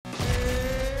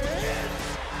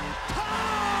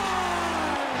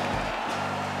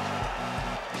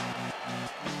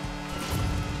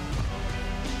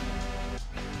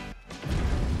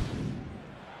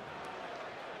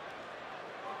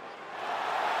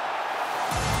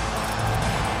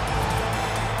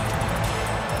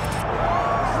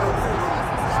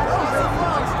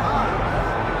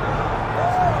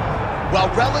Well,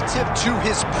 relative to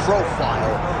his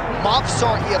profile,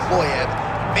 Movsar Evloev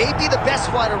may be the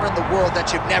best fighter in the world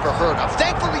that you've never heard of.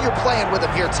 Thankfully, you're playing with him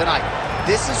here tonight.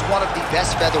 This is one of the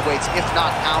best featherweights, if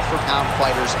not pound-for-pound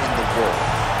fighters in the world.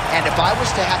 And if I was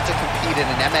to have to compete in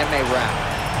an MMA round,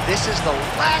 this is the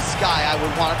last guy I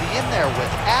would want to be in there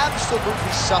with.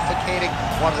 Absolutely suffocating,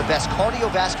 one of the best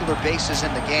cardiovascular bases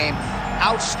in the game.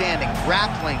 Outstanding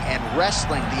grappling and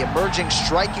wrestling, the emerging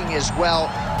striking as well.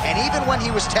 And even when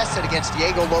he was tested against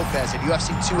Diego Lopez at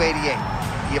UFC 288,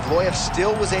 Evloev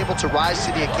still was able to rise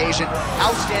to the occasion.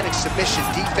 Outstanding submission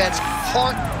defense,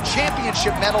 heart,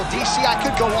 championship medal. DC, I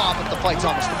could go on, but the fight's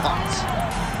almost upon us.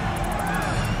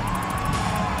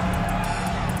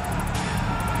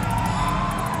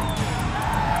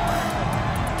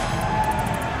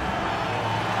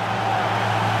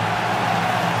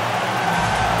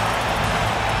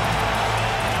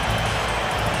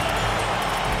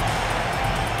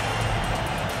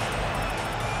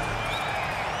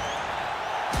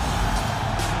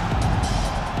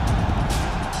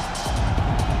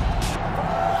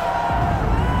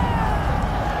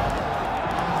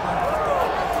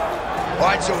 All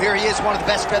right, so here he is, one of the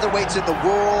best featherweights in the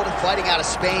world, fighting out of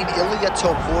Spain, Ilia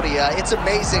Topuria. It's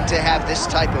amazing to have this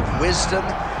type of wisdom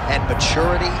and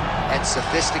maturity and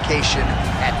sophistication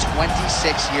at 26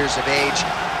 years of age.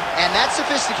 And that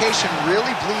sophistication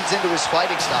really bleeds into his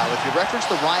fighting style. If you reference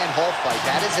the Ryan Hall fight,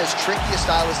 that is as tricky a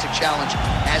stylistic challenge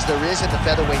as there is in the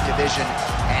featherweight division.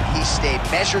 And he stayed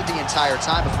measured the entire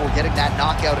time before getting that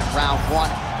knockout in round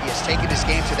one. He has taken his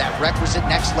game to that requisite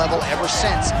next level ever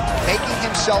since, making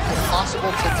himself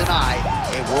impossible to deny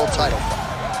a world title fight.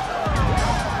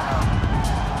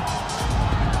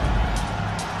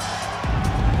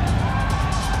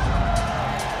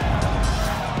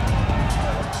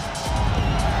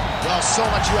 Well, so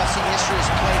much UFC history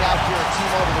has played out here at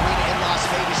T-Mobile Arena in Las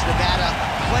Vegas, Nevada.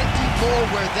 Plenty more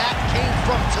where that came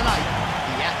from tonight.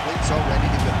 The athletes are ready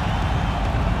to go.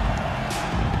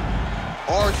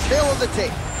 Our tail of the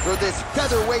tape for this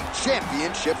featherweight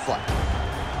championship fight.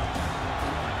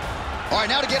 All right,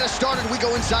 now to get us started, we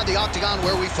go inside the octagon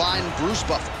where we find Bruce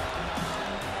Buffer.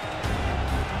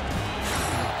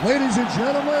 Ladies and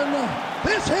gentlemen,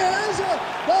 this is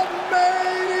the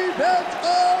main event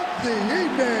of the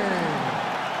evening.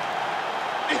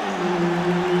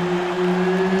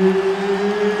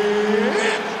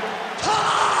 It's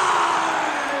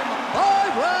time!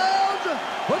 5 rounds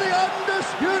for the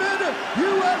undisputed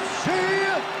UFC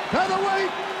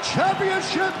Featherweight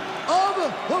Championship of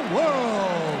the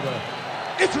world.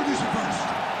 Introducing first,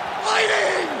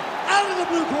 fighting out of the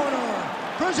blue corner,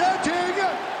 presenting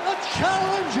the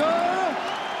challenger,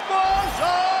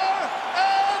 Movsar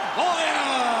Evloev.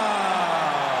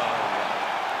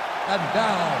 And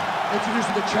now,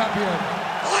 introducing the champion,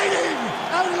 fighting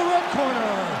out of the red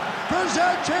corner,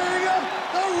 presenting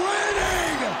the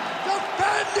reigning,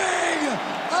 defending,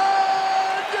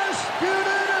 undisputed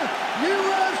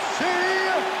UFC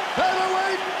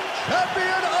Featherweight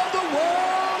Champion of the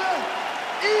world,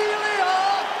 Ilia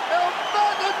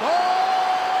Topuria.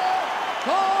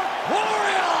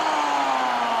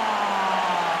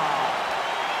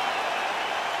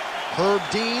 Herb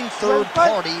Dean, third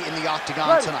party in the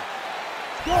octagon tonight.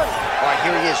 All right,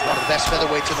 here he is, one of the best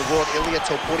featherweights in the world, Ilia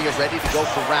Topuria, ready to go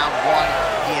for round one.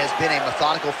 He has been a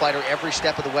methodical fighter every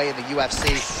step of the way in the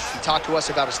UFC. He talked to us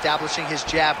about establishing his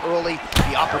jab early,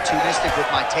 be opportunistic with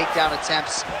my takedown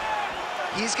attempts.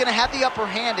 He's going to have the upper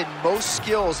hand in most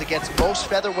skills against most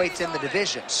featherweights in the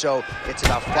division. So it's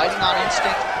about fighting on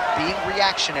instinct, being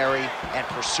reactionary, and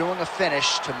pursuing a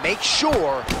finish to make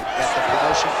sure that the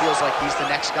promotion feels like he's the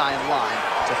next guy in line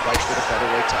to fight for the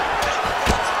featherweight title.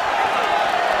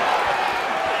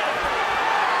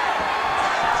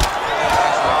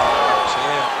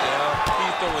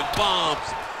 Bombs.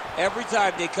 Every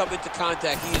time they come into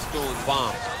contact, he is throwing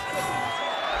bombs.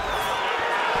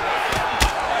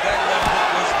 That left hook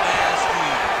was nasty.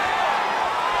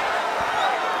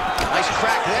 Nice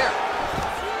crack there.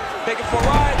 Taking for a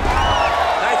ride.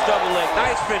 Nice double leg.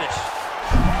 Nice finish.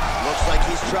 Looks like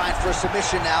he's trying for a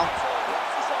submission now.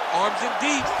 Arms in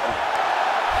deep.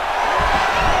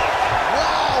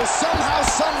 Wow, somehow,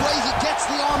 some way he gets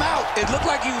the arm out. It looked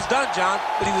like he was done, John,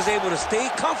 but he was able to stay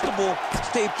comfortable,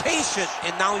 stay patient,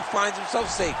 and now he finds himself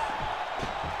safe.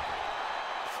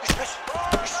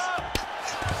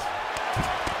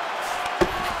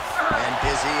 And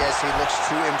busy as he looks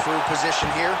to improve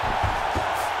position here.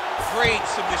 Great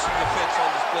submission defense on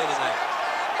display tonight.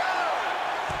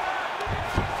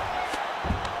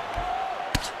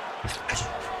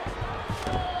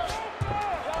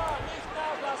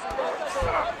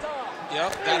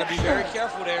 Yep, gotta be very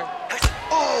careful there.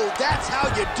 Oh, that's how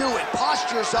you do it.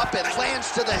 Postures up and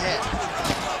lands to the head.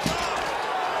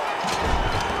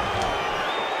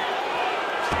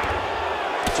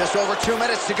 Just over 2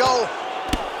 minutes to go.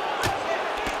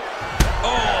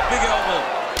 Oh, big elbow.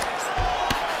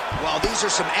 Well, these are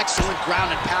some excellent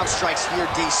ground and pound strikes here,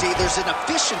 DC. There's an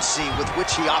efficiency with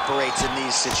which he operates in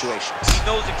these situations. He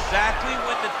knows exactly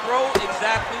when to throw,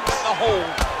 exactly when to hold,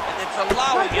 and it's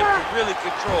allowing him to really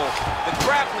control the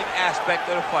grappling aspect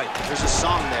of the fight. There's a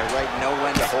song there, right? Know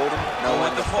when to hold him, know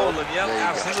when to fold him. Yep,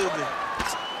 absolutely.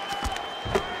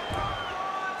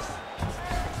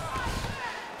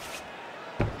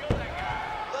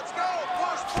 Let's go,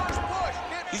 push, push, push.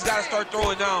 He's got to start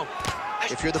throwing down.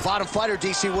 If you're the bottom fighter,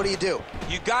 DC, what do?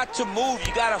 You got to move,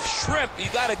 you got to shrimp, you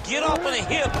got to get up on a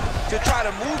hip to try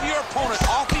to move your opponent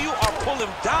off of you or pull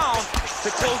him down to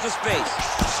close the space.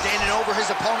 Standing over his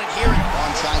opponent here.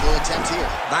 Arm triangle attempt here.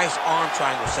 Nice arm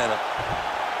triangle setup.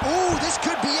 Ooh, this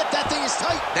could be it. That thing is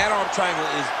tight. That arm triangle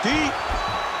is deep.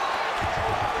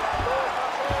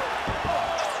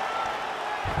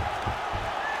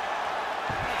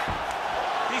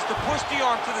 Needs to push the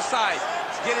arm to the side.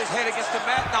 Get his head against the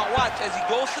mat. Now watch as he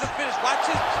goes to the finish. Watch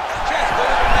his chest go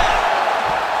to the mat.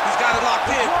 He's got it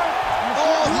locked in.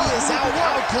 Oh, he is out.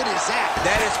 How good is that?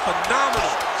 That is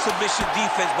phenomenal submission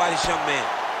defense by this young man.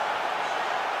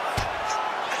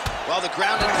 Well, the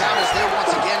ground and pound is there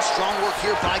once again. Strong work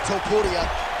here by Topuria.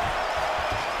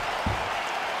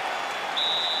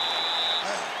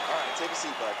 All right, take a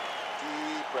seat, bud.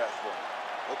 Deep breath for me.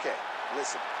 Okay,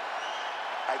 listen.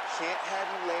 I can't have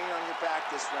you laying on your back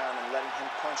this round and letting him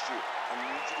punch you. I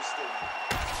need you to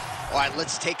stay. All right,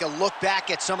 let's take a look back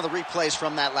at some of the replays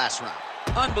from that last round.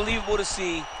 Unbelievable to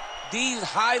see these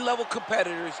high-level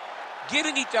competitors get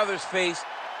in each other's face,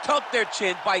 tuck their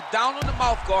chin, bite down on the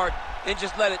mouth guard, and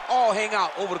just let it all hang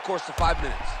out over the course of 5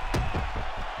 minutes.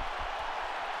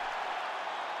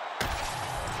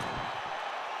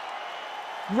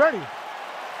 Ready.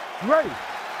 Ready.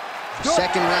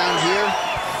 Second round here.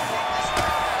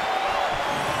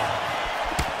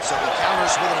 So he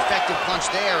counters with an effective punch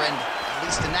there, and at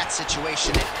least in that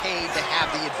situation, it paid to have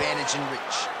the advantage in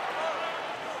reach.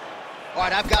 All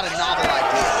right, I've got a novel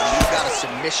idea. You've got a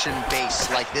submission base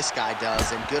like this guy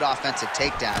does and good offensive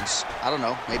takedowns. I don't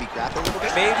know, maybe grapple a little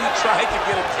bit? Maybe try to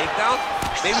get a takedown.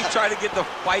 Maybe try to get the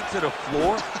fight to the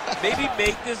floor. Maybe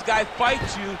make this guy fight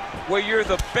you where you're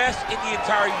the best in the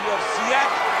entire UFC at.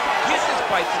 Get this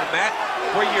fight to the mat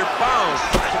where you're bound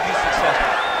to be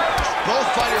successful. Both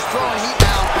fighters throwing heat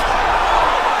now.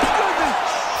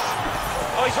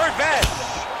 Oh, he's hurt bad.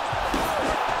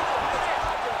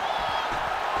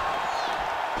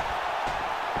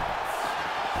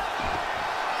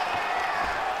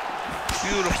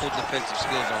 Beautiful defensive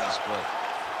skills on display.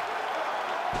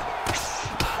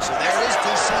 So there it is,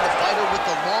 DC, the fighter with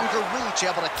the longer reach,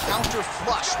 able to counter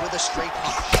flush with a straight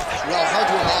punch. Well,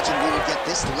 hard to imagine we would get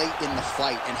this late in the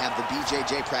fight and have the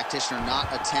BJJ practitioner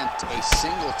not attempt a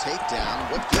single takedown.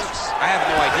 What gives? I have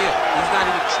no idea. He's not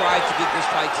even tried to get this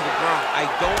fight to the ground. I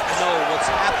don't know what's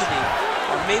happening,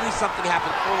 or maybe something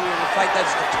happened earlier in the fight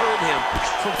that's deterred him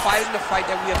from fighting the fight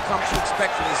that we have come to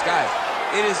expect from this guy.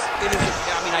 It is, I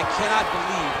mean, I cannot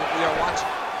believe what we are watching.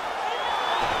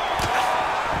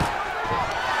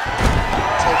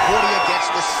 Topuria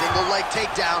gets the single leg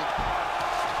takedown.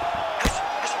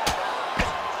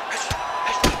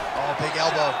 Oh, big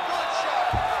elbow.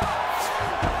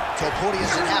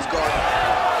 Topuria's in half guard.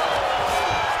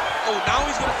 Oh, now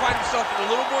he's going to find himself in a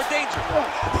little more danger.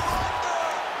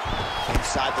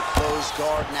 Inside the closed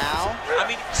guard now. I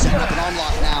mean, setting up an arm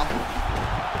lock now.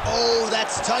 Oh,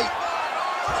 that's tight.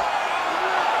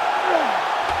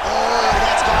 Oh,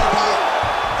 that's got to be it.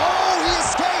 Oh, he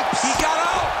escapes. He got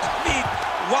out. I mean,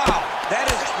 wow. That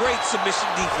is great submission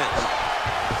defense.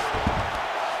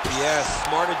 Yes,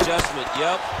 smart adjustment.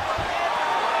 Yep.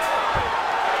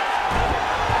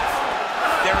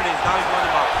 There it is. Now he's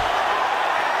running out.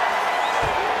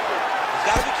 He's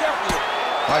got to be careful here.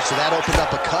 All right, so that opened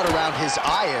up a cut around his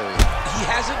eye area. He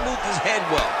hasn't moved his head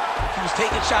well. He was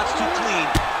taking shots too clean,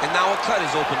 and now a cut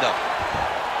is opened up.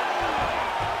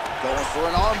 Going for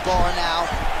an arm bar now.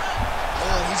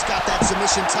 Oh, he's got that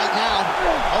submission tight now.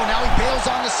 Oh, now he bails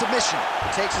on the submission.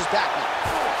 Takes his back now.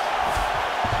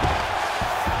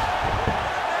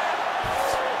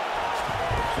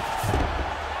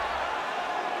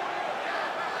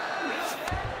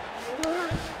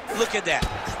 Look at that.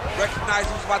 Recognize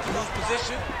he's about to lose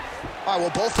position. All right,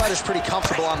 well, both fighters pretty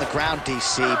comfortable on the ground,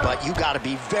 DC, but you got to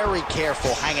be very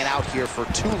careful hanging out here for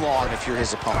too long if you're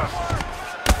his opponent.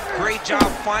 Great job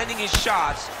finding his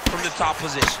shots from the top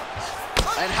position.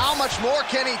 And how much more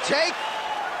can he take?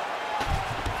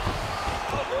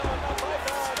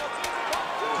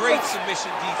 Great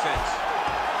submission defense.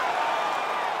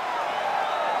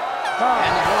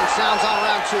 And the horn sounds on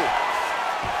round 2.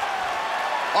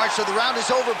 All right, so the round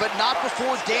is over, but not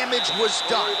before damage was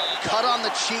done. Cut on the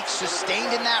cheek,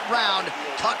 sustained in that round.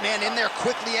 Cut man in there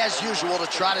quickly as usual to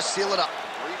try to seal it up.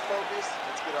 Refocus,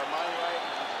 let's get our mind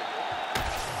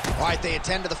right. All right, they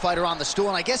attend to the fighter on the stool,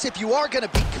 and I guess if you are going to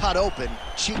be cut open,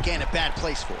 cheek ain't a bad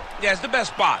place for it. Yeah, it's the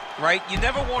best spot, right? You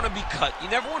never want to be cut. You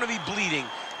never want to be bleeding.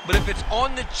 But if it's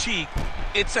on the cheek,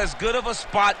 it's as good of a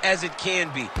spot as it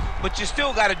can be. But you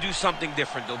still got to do something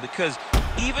different, though, because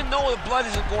even though the blood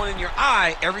isn't going in your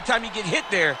eye, every time you get hit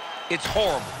there, it's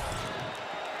horrible.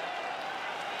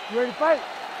 You ready to fight?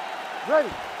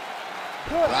 Ready.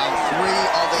 Good. Round 3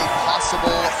 of a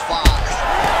possible 5.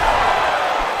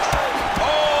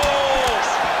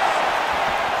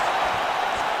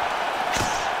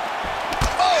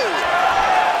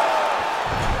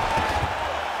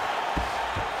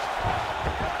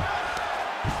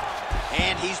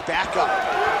 Back up.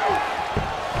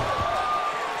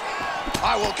 All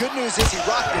right, well, good news is he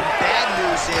rocked him. Bad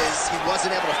news is he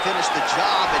wasn't able to finish the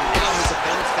job, and now his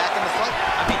opponent's back in the fight.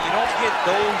 I mean, you don't get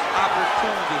those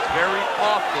opportunities very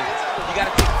often. You got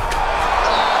to take...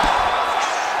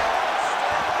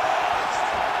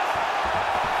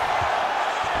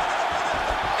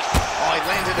 Oh, he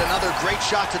landed another great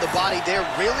shot to the body. They're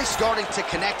really starting to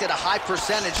connect at a high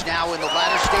percentage now in the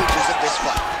latter stages of this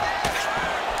fight.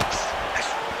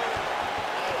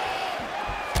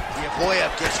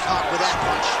 Evloev gets caught with that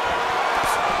punch.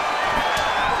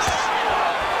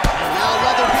 And now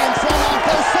leather being thrown on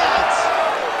both sides.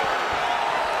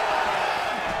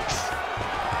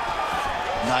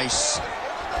 Nice.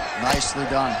 Nicely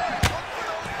done.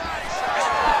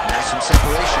 Now some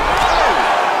separation. Oh!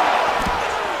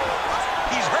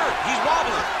 He's hurt. He's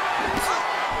wobbling.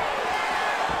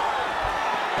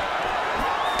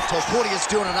 Topuria's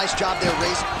doing a nice job there,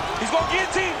 raising. He's going to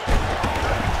guillotine.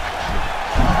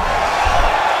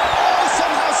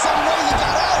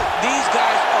 These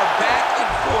guys are back and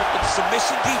forth, but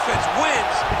submission defense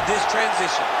wins this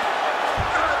transition.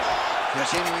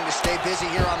 Continuing to stay busy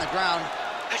here on the ground.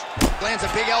 Lands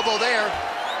a big elbow there.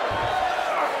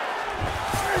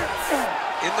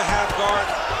 In the half guard.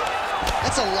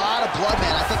 That's a lot of blood,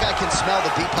 man. I think I can smell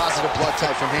the B-positive blood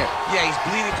type from here. Yeah, he's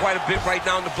bleeding quite a bit right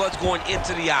now, and the blood's going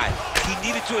into the eye. He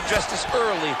needed to address this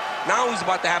early. Now he's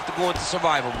about to have to go into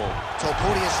survival mode.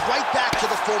 Topuria's right back to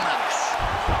the full mount.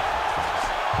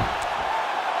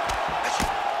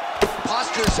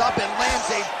 Postures up and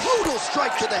lands a brutal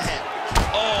strike to the head.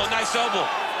 Oh, nice elbow.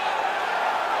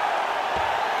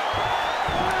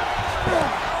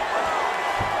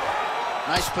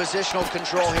 Nice positional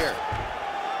control here.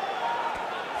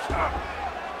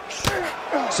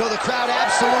 So the crowd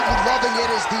absolutely loving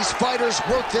it as these fighters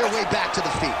work their way back to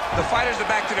the feet. The fighters are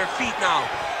back to their feet now,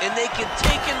 and they can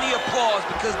take in the applause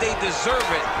because they deserve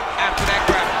it after that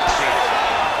grappling exchange.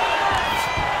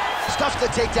 Stuffs the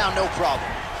takedown, no problem.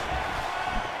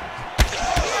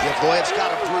 Evloev's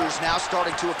got a bruise now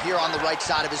starting to appear on the right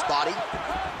side of his body.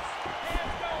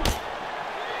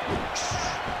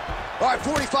 All right,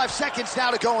 45 seconds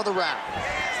now to go in the round.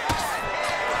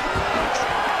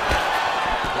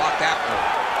 Block that one.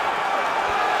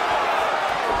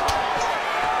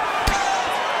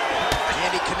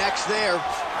 And he connects there.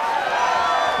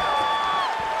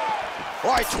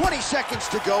 All right, 20 seconds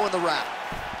to go in the round.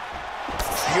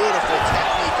 Beautiful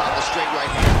technique on the straight right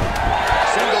hand.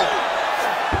 Single.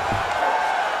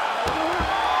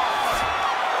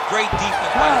 Great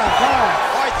defense by the fighter.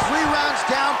 All right, 3 rounds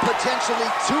down, potentially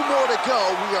 2 more to go.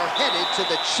 We are headed to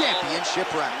the championship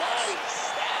round.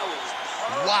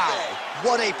 Wow,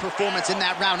 what a performance in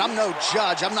that round. I'm no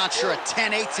judge. I'm not sure a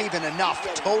 10-8's even enough.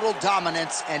 Total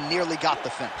dominance and nearly got the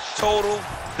finish. Total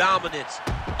dominance.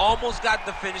 Almost got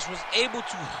the finish, was able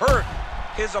to hurt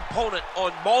his opponent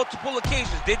on multiple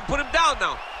occasions. Didn't put him down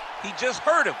now. He just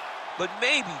hurt him. But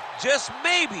maybe, just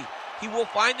maybe, he will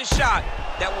find a shot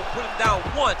that will put him down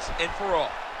once and for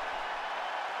all.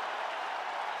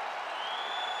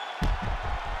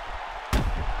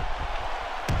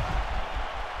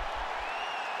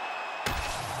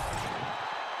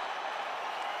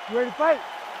 You ready to fight?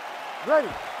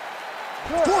 Ready.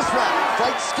 Good. 4th round,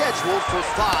 fight scheduled for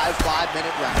 5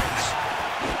 5-minute rounds.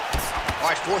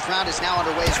 All right, 4th round is now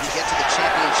underway as we get to the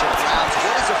championship rounds.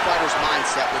 What is a fighter's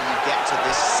mindset when you get to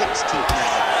this 16th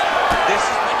minute? This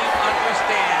is when you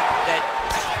understand that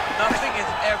nothing is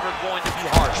ever going to be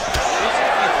hard. This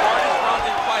is the hardest round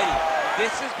in fighting.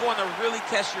 This is going to really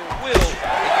test your will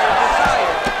and your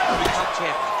desire to become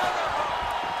champion.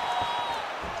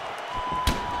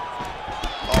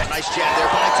 Oh, nice jab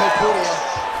there by Topuria.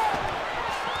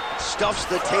 Stuffs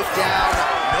the takedown,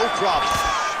 no problem.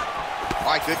 All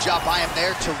right, good job by him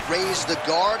there to raise the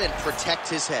guard and protect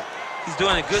his head. He's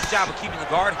doing a good job of keeping the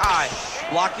guard high,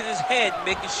 blocking his head,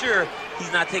 making sure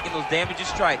he's not taking those damaging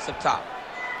strikes up top.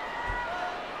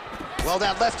 Well,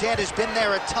 that left hand has been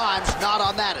there at times, not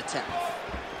on that attempt.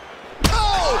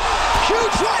 Oh,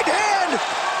 huge right hand!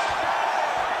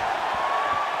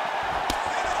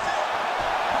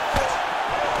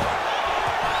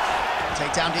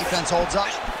 Takedown defense holds up.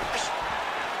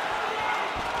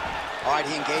 All right,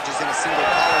 he engages in a single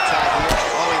collar tie here.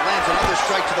 Oh, he lands another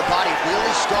strike to the body,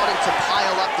 really starting to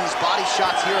pile up these body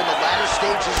shots here in the latter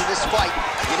stages of this fight.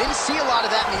 You didn't see a lot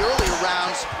of that in the earlier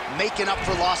rounds, making up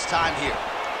for lost time here.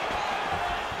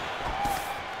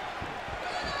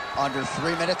 Under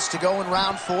 3 minutes to go in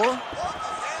round 4.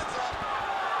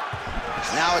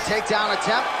 Now a takedown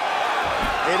attempt.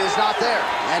 It is not there,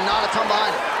 and not a ton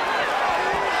behind it.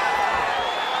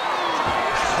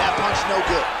 That punch no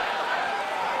good.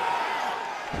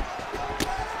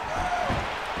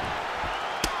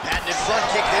 Patented front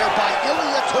kick there by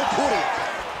Ilia Topuria.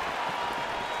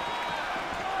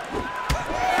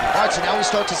 All right, so now we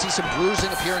start to see some bruising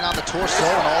appearing on the torso,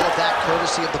 and all of that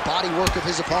courtesy of the body work of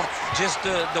his opponent. Just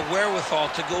the wherewithal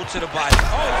to go to the body.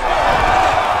 Oh,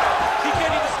 he can't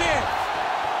even stand.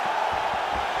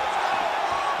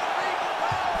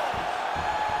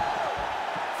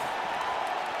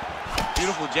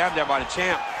 Beautiful jab there by the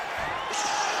champ.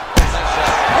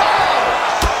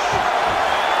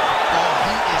 Oh,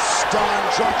 he is stunned,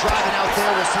 drunk driving out there.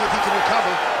 We'll see if he can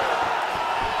recover.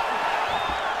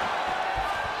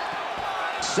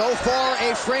 So far,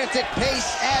 a frantic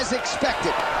pace as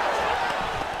expected.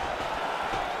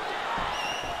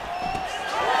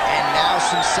 And now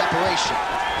some separation.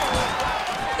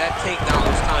 That takedown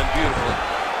was timed beautifully.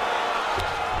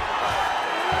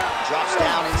 Drops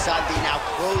down inside the now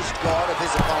closed guard of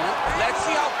his opponent. Let's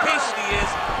see how patient he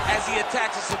is as he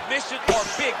attacks a submission or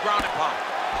big ground and pound.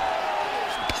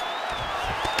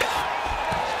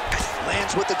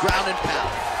 Lands with the ground and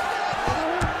pound.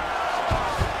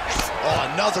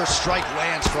 Oh, another strike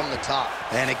lands from the top.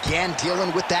 And again,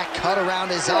 dealing with that cut around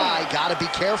his eye. Gotta be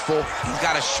careful. He's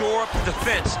got to shore up the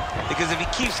defense, because if he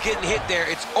keeps getting hit there,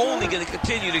 it's only going to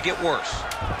continue to get worse.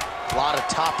 A lot of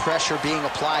top pressure being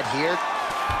applied here.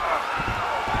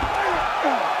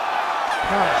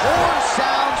 Horn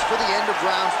sounds for the end of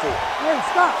round 4. Hey,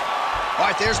 stop. All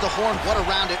right, there's the horn. What a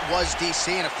round it was,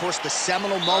 DC. And, of course, the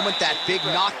seminal moment, that big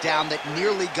knockdown that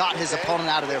nearly got his opponent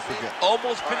out of there for good.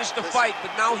 Almost finished the fight,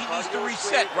 but now he needs to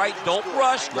reset, right? Don't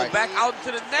rush. Go back out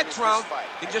into the next round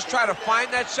and just try to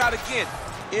find that shot again.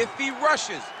 If he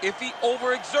rushes, if he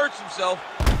overexerts himself,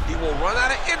 he will run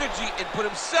out of energy and put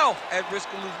himself at risk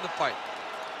of losing the fight.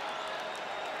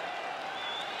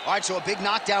 All right, so a big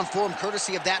knockdown for him,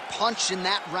 courtesy of that punch in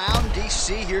that round.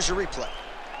 DC, here's your replay.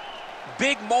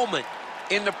 Big moment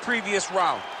in the previous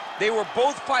round. They were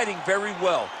both fighting very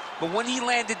well, but when he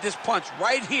landed this punch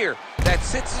right here that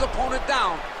sits his opponent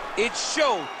down, it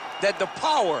showed that the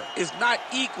power is not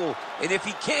equal, and if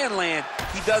he can land,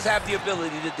 he does have the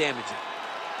ability to damage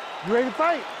it. You ready to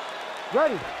fight?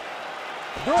 Ready.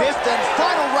 Fifth and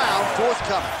final round,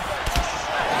 forthcoming.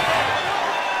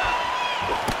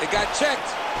 It got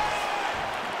checked.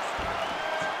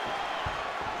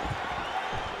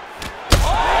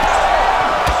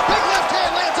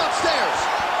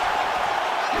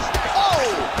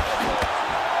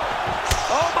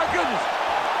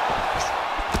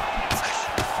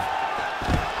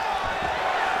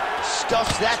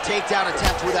 Stuffs that takedown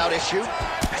attempt without issue. All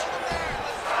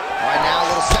right, now a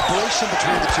little separation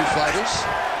between the two fighters.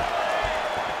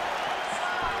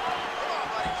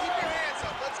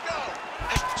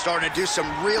 Starting to do some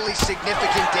really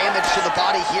significant damage to the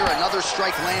body here. Another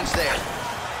strike lands there.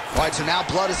 All right, so now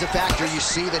blood is a factor. You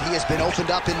see that he has been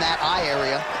opened up in that eye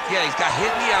area. Yeah, he's got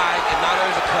hit in the eye, and now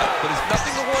there's a cut. But it's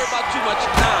nothing to worry about too much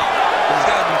now. He's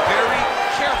got to be very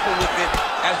careful with it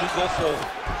as we go forward.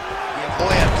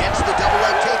 Evloev gets the double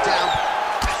leg takedown.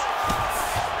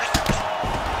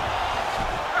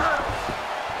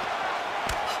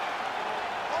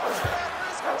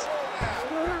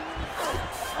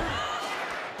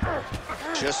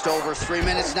 Just over 3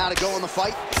 minutes now to go in the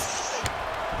fight.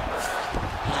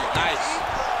 Nice.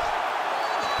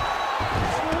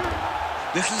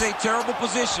 This is a terrible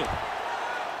position.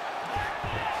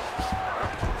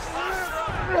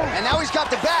 And now he's got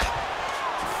the back.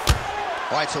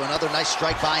 All right, so another nice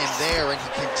strike by him there, and he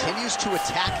continues to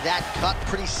attack that cut.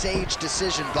 Pretty sage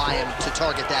decision by him to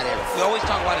target that area. We always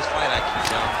talk about his fight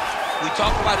IQ, John. We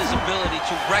talk about his ability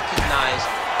to recognize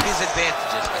his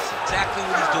advantages. That's exactly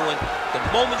what he's doing. The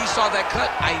moment he saw that cut,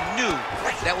 I knew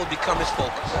that would become his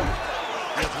focus.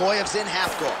 Evloev's in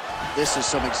half guard. This is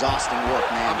some exhausting work,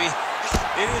 man. I mean,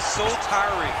 it is so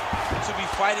tiring to be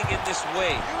fighting in this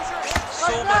way.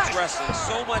 So much wrestling,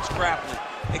 so much grappling,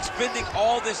 expending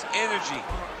all this energy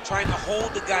trying to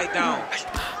hold the guy down.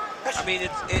 I mean,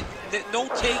 no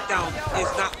takedown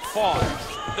is not fought.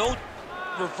 No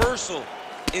reversal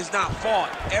is not fought.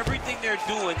 Everything they're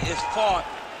doing is fought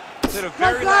to the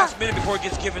very last minute before it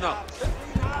gets given up.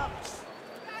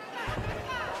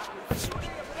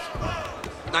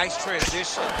 Nice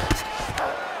transition.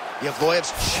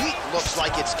 Evloev's cheek looks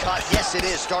like it's cut. Yes, it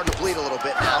is. Starting to bleed a little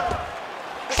bit now.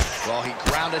 Well, he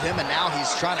grounded him, and now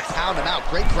he's trying to pound him out.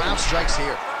 Great ground strikes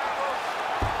here.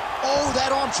 Oh,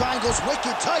 that arm triangle's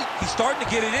wicked tight. He's starting to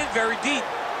get it in very deep.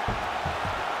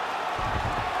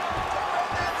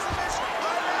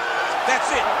 That's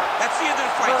it. That's the end of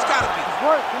the fight. It's got to be. It's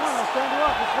work. Come on, I'll stand you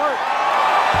up. It's work.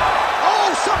 Oh,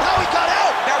 somehow he got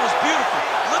out. That was beautiful.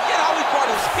 Look at how he brought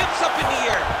his hips up in the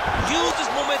air. Used his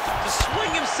momentum to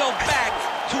swing himself back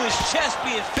to his chest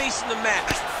being facing the mat.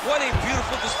 What a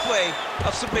beautiful display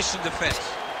of submission defense.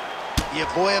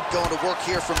 Evloev going to work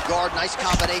here from guard. Nice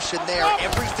combination there.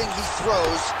 Everything he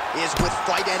throws is with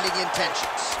fight-ending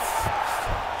intentions.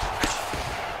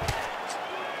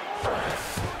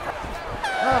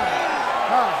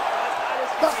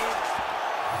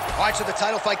 All right, so the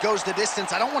title fight goes the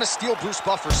distance. I don't want to steal Bruce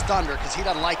Buffer's thunder because he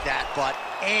doesn't like that, but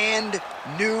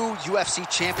new UFC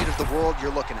champion of the world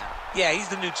you're looking at. Yeah, he's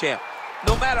the new champ.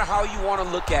 No matter how you want to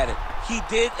look at it, he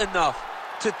did enough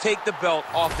to take the belt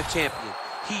off the champion.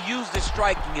 He used his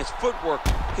striking, his footwork,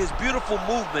 his beautiful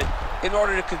movement in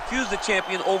order to confuse the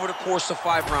champion over the course of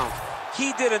 5 rounds.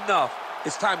 He did enough.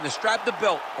 It's time to strap the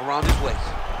belt around his waist.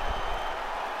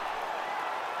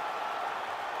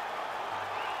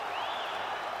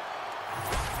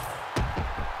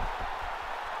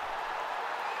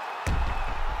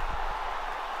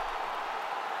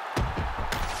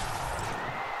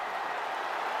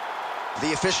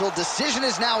 The official decision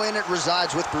is now in. It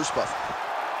resides with Bruce Buffer.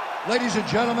 Ladies and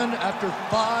gentlemen, after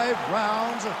 5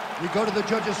 rounds, we go to the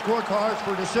judges' scorecards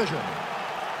for decision.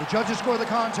 The judges score the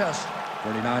contest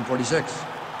 49-46,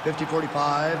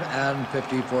 50-45, and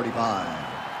 50-45.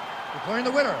 Declaring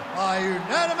the winner by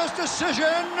unanimous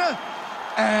decision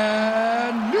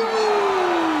and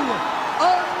new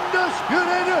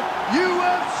undisputed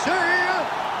UFC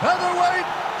featherweight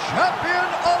champion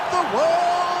of the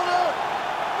world,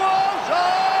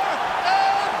 Movsar.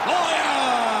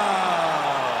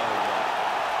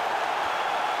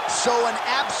 So an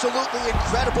absolutely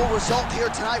incredible result here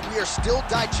tonight. We are still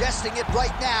digesting it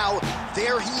right now.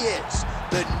 There he is,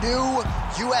 the new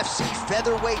UFC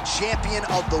featherweight champion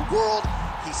of the world.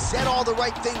 He said all the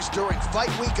right things during fight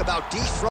week about defrauding.